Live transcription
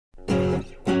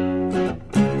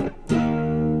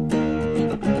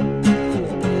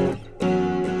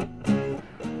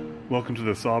Welcome to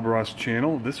the Saab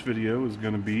channel. This video is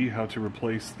going to be how to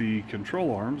replace the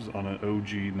control arms on an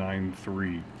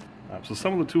OG93. So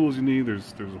some of the tools you need,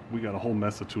 we got a whole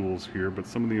mess of tools here, but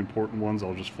some of the important ones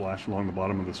I'll just flash along the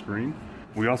bottom of the screen.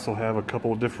 We also have a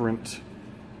couple of different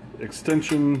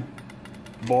extension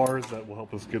bars that will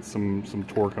help us get some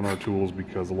torque on our tools,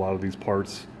 because a lot of these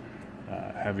parts,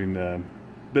 having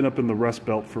been up in the rust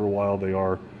belt for a while, they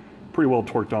are pretty well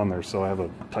torqued on there. So I have a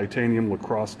titanium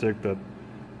lacrosse stick that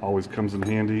always comes in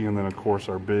handy, and then of course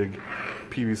our big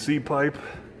PVC pipe,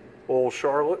 old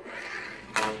Charlotte.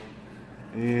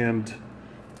 And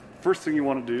first thing you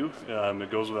want to do, it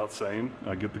goes without saying,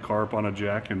 get the car up on a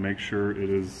jack and make sure it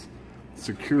is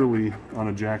securely on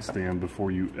a jack stand before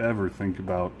you ever think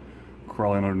about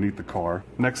crawling underneath the car.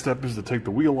 Next step is to take the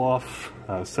wheel off,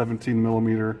 17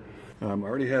 millimeter. I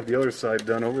already have the other side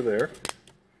done over there.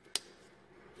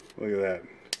 Look at that,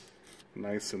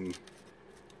 nice and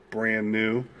brand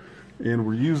new. And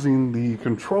we're using the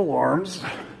control arms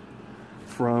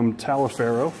from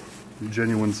Taliaferro,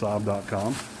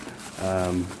 genuinesaab.com.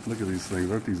 Look at these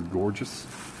things, aren't these gorgeous?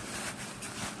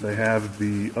 They have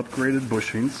the upgraded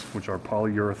bushings, which are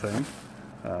polyurethane.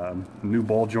 New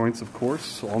ball joints, of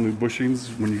course, all new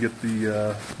bushings when you get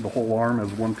the whole arm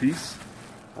as one piece.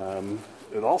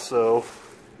 It also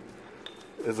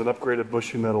is an upgraded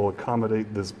bushing that will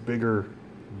accommodate this bigger,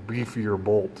 beefier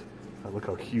bolt. Look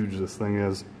how huge this thing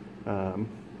is.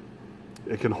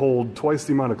 It can hold twice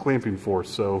the amount of clamping force.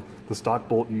 So the stock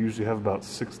bolt, you usually have about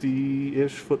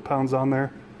 60-ish foot-pounds on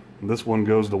there, and this one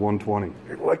goes to 120.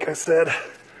 Like I said,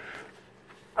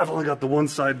 I've only got the one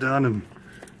side done and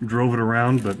drove it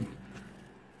around, but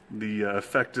the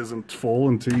effect isn't full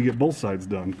until you get both sides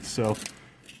done. So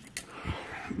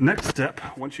next step,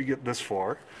 once you get this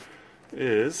far,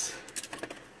 is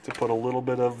to put a little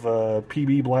bit of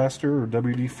PB Blaster or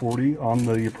WD-40 on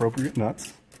the appropriate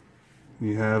nuts.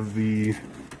 You have the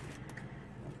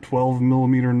 13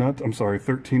 millimeter nut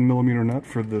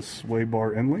for the sway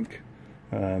bar end link,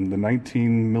 and the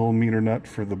 19 millimeter nut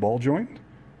for the ball joint.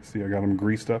 See, I got them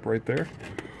greased up right there.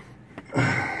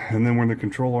 And then when the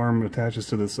control arm attaches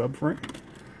to the subframe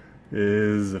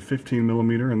is a 15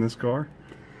 millimeter in this car.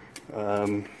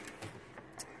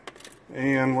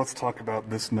 And let's talk about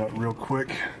this nut real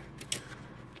quick.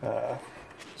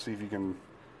 See if you can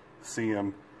see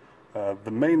him.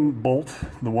 The main bolt,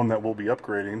 the one that we'll be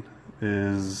upgrading,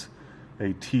 is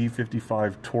a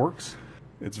T55 Torx.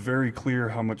 It's very clear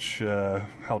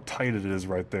how tight it is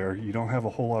right there. You don't have a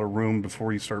whole lot of room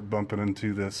before you start bumping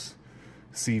into this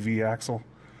CV axle.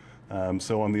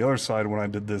 So on the other side, when I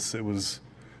did this, it was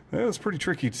pretty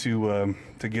tricky to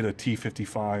get a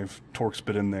T55 Torx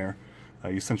bit in there.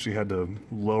 You essentially had to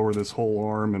lower this whole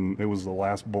arm, and it was the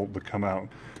last bolt to come out.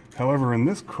 However, in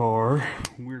this car,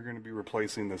 we're going to be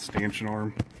replacing the stanchion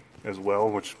arm as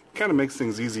well, which kind of makes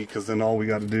things easy, because then all we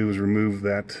got to do is remove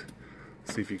that.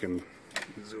 Let's see if you can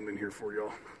zoom in here for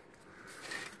y'all.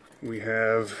 We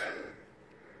have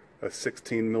a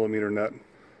 16 millimeter nut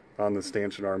on the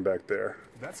stanchion arm back there.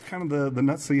 That's kind of the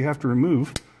nuts that you have to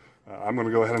remove. I'm going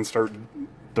to go ahead and start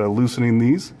loosening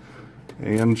these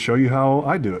and show you how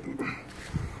I do it.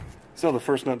 So the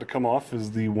first nut to come off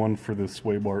is the one for the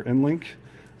sway bar end link.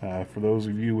 For those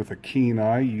of you with a keen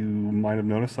eye, you might have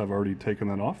noticed I've already taken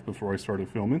that off before I started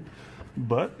filming,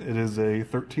 but it is a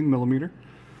 13 millimeter.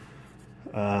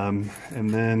 And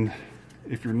then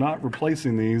if you're not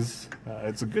replacing these,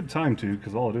 it's a good time to,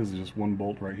 because all it is just one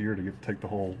bolt right here to take the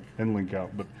whole end link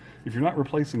out. But if you're not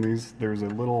replacing these, there's a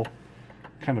little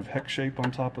kind of hex shape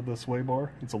on top of the sway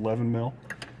bar. It's 11 mil.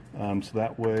 So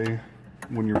that way,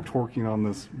 when you're torquing on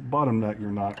this bottom nut,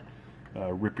 you're not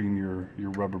ripping your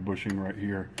rubber bushing right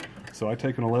here. So I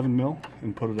take an 11 mil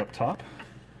and put it up top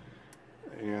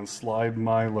and slide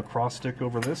my lacrosse stick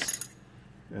over this,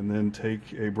 and then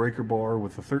take a breaker bar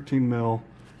with a 13 mil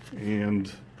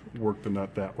and work the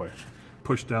nut that way.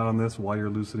 Push down on this while you're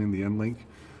loosening the end link,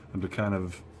 and to kind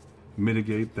of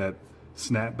mitigate that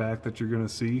snapback that you're going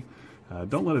to see.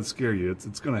 Don't let it scare you.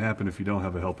 It's going to happen if you don't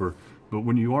have a helper. But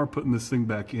when you are putting this thing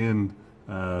back in,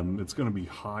 it's going to be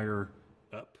higher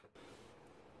up.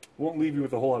 Won't leave you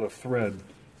with a whole lot of thread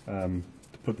to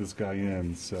put this guy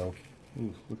in. So,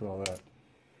 ooh, look at all that.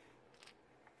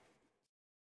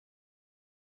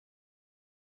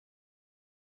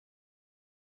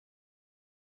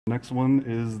 Next one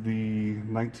is the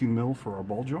 19 mil for our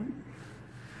ball joint.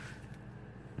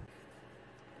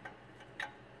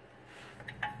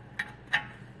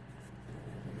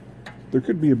 There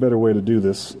could be a better way to do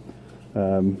this,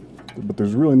 but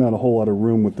there's really not a whole lot of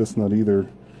room with this nut either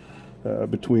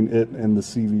between it and the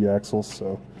CV axle,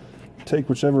 so take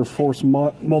whichever force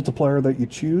multiplier that you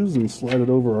choose and slide it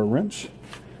over our wrench.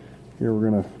 Here we're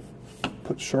going to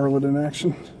put Charlotte in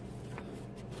action.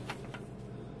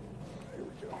 There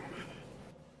we go.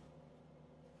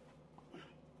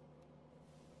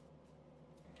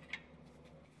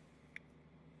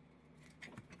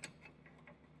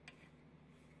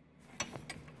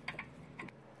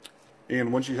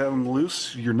 And once you have them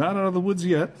loose, you're not out of the woods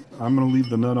yet. I'm going to leave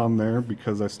the nut on there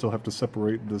because I still have to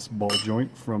separate this ball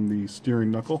joint from the steering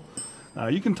knuckle.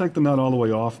 You can take the nut all the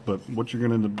way off, but what you're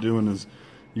going to end up doing is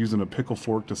using a pickle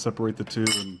fork to separate the two,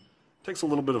 and it takes a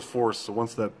little bit of force. So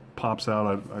once that pops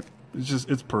out,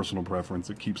 it's personal preference.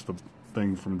 It keeps the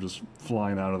thing from just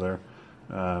flying out of there.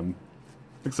 Like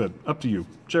I said, up to you,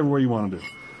 whichever way you want to do.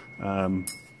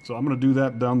 So I'm going to do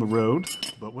that down the road,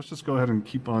 but let's just go ahead and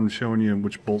keep on showing you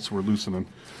which bolts we're loosening.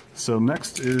 So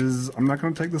next is, I'm not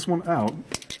going to take this one out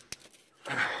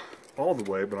all the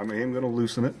way, but I am going to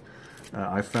loosen it.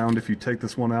 I found if you take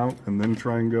this one out and then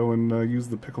try and go and use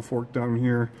the pickle fork down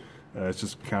here, it's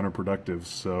just counterproductive.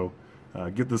 So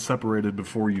get this separated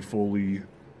before you fully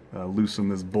loosen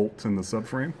this bolt in the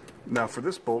subframe. Now for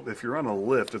this bolt, if you're on a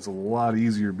lift, it's a lot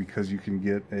easier because you can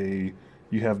get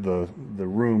you have the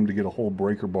room to get a whole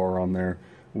breaker bar on there.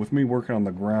 With me working on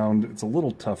the ground, it's a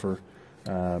little tougher.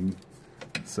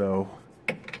 So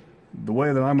the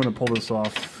way that I'm going to pull this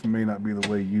off may not be the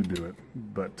way you do it,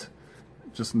 but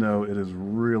just know it is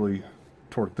really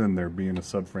torqued in there being a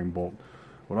subframe bolt.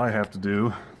 What I have to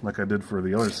do, like I did for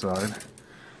the other side,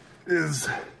 is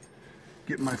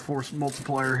get my force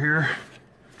multiplier here.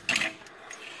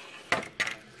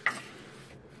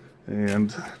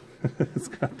 And it's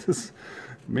got this,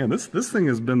 man, this thing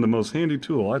has been the most handy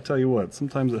tool. I tell you what,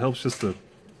 sometimes it helps just to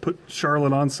put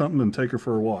Charlotte on something and take her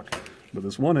for a walk. But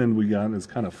this one end we got is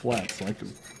kind of flat, so I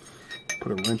can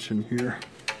put a wrench in here.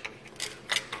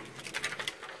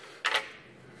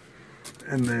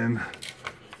 And then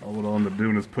all I'll end up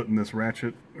doing is putting this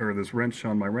ratchet, or this wrench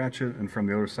on my ratchet, and from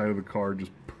the other side of the car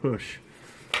just push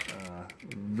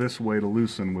this way to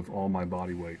loosen with all my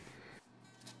body weight.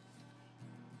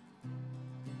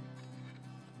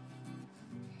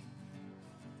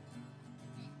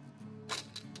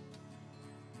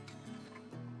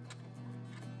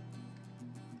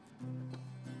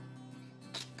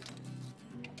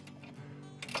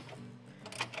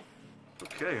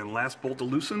 Okay, and last bolt to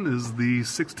loosen is the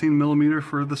 16mm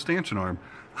for the stanchion arm.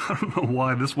 I don't know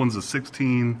why this one's a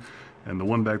 16 and the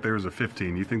one back there is a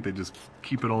 15. You think they just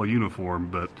keep it all uniform,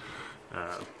 but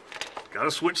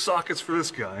gotta switch sockets for this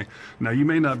guy. Now you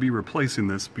may not be replacing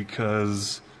this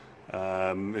because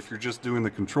if you're just doing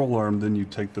the control arm, then you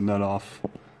take the nut off.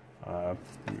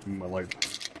 My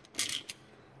light.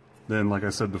 Then, like I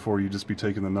said before, you just be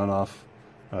taking the nut off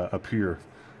up here.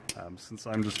 Since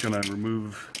I'm just gonna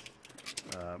remove,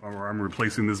 or I'm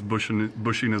replacing this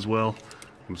bushing as well,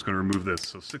 I'm just going to remove this.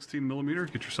 So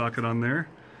 16mm, get your socket on there,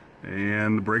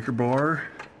 and the breaker bar,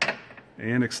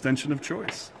 and extension of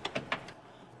choice.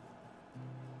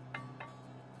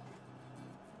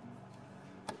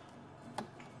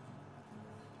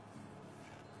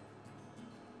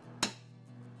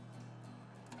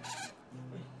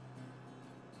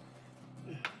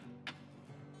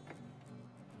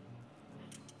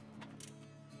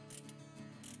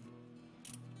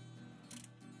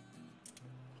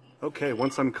 Okay,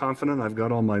 once I'm confident I've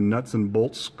got all my nuts and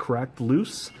bolts cracked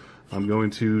loose, I'm going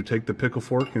to take the pickle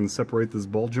fork and separate this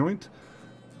ball joint.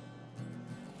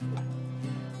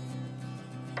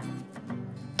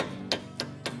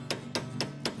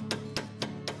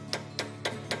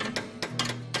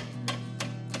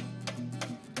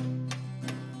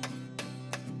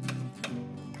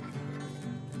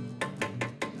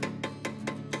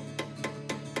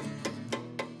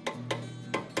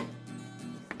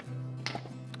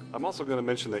 I'm also going to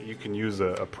mention that you can use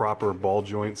a proper ball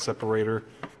joint separator.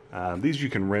 These you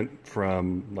can rent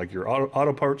from like your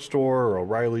auto parts store or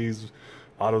O'Reilly's,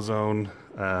 AutoZone.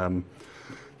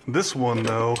 This one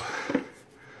though,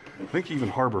 I think even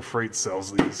Harbor Freight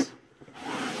sells these.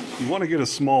 You want to get a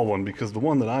small one because the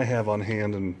one that I have on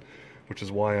hand, and which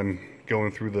is why I'm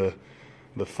going through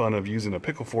the fun of using a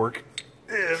pickle fork,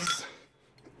 is,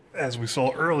 as we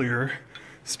saw earlier,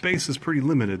 space is pretty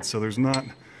limited, so there's not.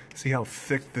 See how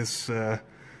thick this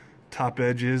top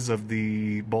edge is of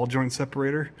the ball joint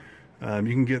separator? You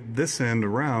can get this end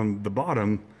around the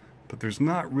bottom, but there's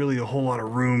not really a whole lot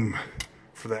of room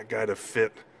for that guy to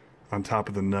fit on top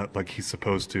of the nut like he's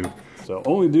supposed to. So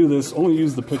only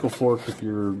use the pickle fork if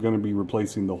you're going to be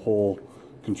replacing the whole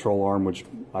control arm, which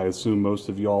I assume most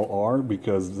of y'all are,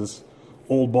 because this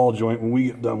old ball joint, when we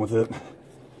get done with it,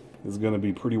 is going to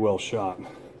be pretty well shot.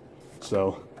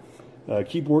 So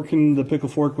Keep working the pickle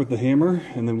fork with the hammer,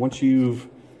 and then once you've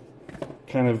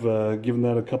kind of given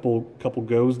that a couple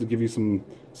goes to give you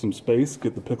some space,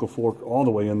 get the pickle fork all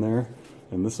the way in there.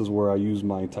 And this is where I use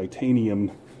my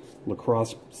titanium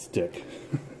lacrosse stick.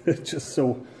 It just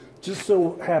so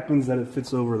happens that it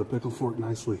fits over the pickle fork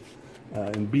nicely.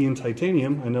 And being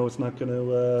titanium, I know it's not going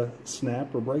to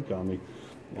snap or break on me.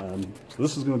 So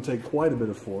this is going to take quite a bit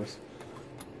of force,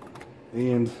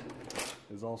 and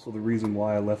is also the reason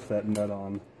why I left that nut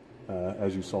on,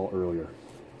 as you saw earlier.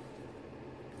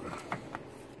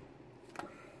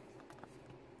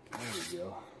 There we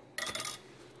go.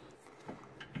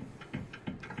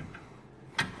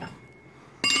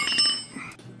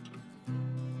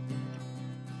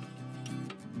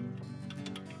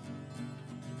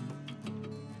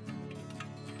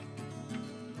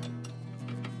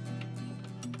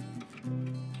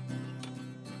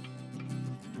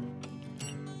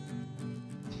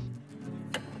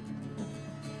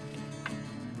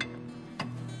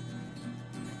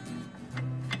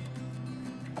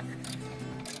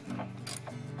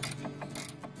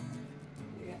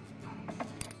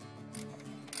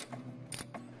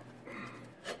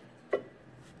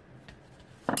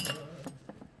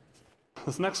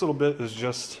 This next little bit is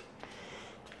just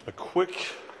a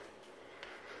quick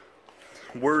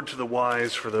word to the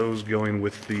wise for those going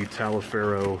with the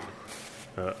Taliaferro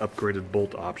upgraded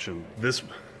bolt option. This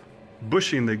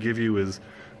bushing they give you is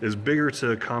bigger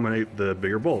to accommodate the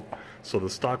bigger bolt, so the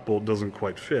stock bolt doesn't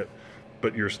quite fit.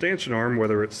 But your stanchion arm,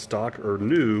 whether it's stock or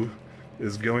new,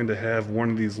 is going to have one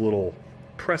of these little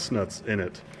press nuts in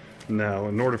it. Now,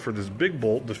 in order for this big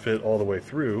bolt to fit all the way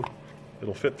through,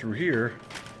 it'll fit through here,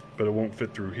 but it won't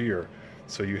fit through here.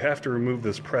 So you have to remove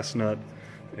this press nut,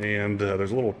 and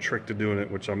there's a little trick to doing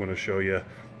it, which I'm going to show you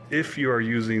if you are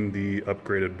using the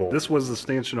upgraded bolt. This was the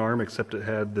stanchion arm, except it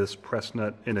had this press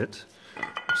nut in it.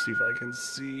 Let's see if I can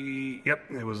see.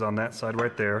 Yep, it was on that side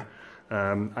right there.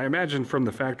 I imagine from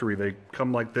the factory they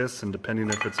come like this, and depending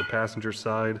if it's a passenger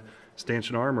side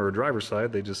stanchion arm or a driver's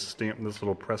side, they just stamp this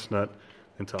little press nut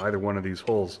into either one of these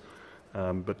holes.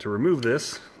 But to remove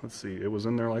this, let's see, it was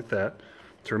in there like that.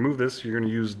 To remove this, you're going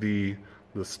to use the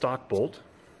stock bolt.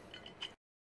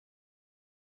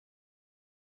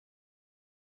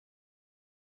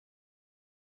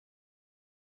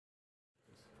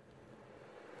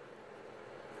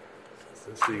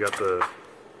 So you got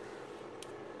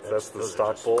that's the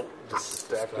stock bolt just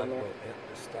stacked in there. Yeah,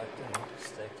 just stacked in there.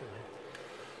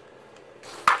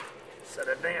 Set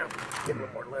it down. Give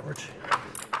it more leverage.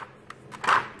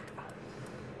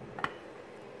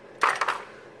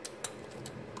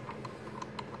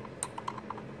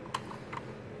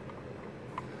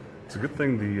 It's a good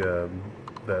thing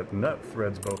that nut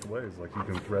threads both ways. Like you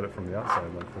can thread it from the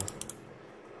outside like this.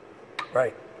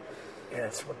 Right. Yeah,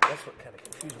 that's what kind of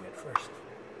confused me at first.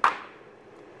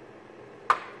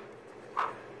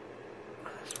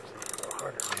 This was a little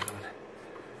harder, man.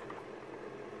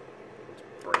 It's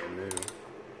brand new.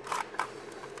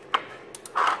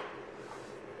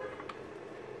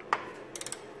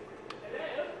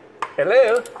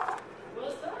 Hello.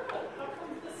 What's up? How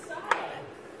come this side?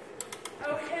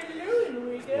 Oh, hello,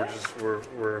 Enrique.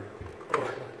 We're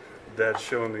Dad's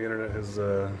showing the internet his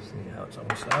See how it's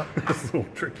almost out? his little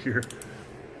trick here.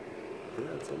 Yeah,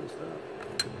 it's almost out.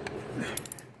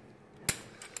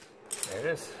 There it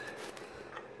is.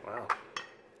 Wow.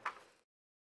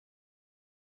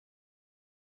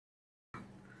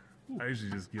 I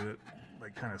usually just get it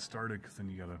like kind of started, because then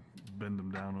you gotta bend them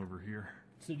down over here.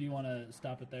 So do you want to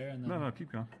stop it there and then? No,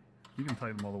 keep going. You can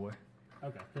tighten them all the way.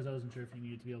 Okay, because I wasn't sure if you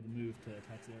needed to be able to move to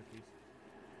attach the other piece.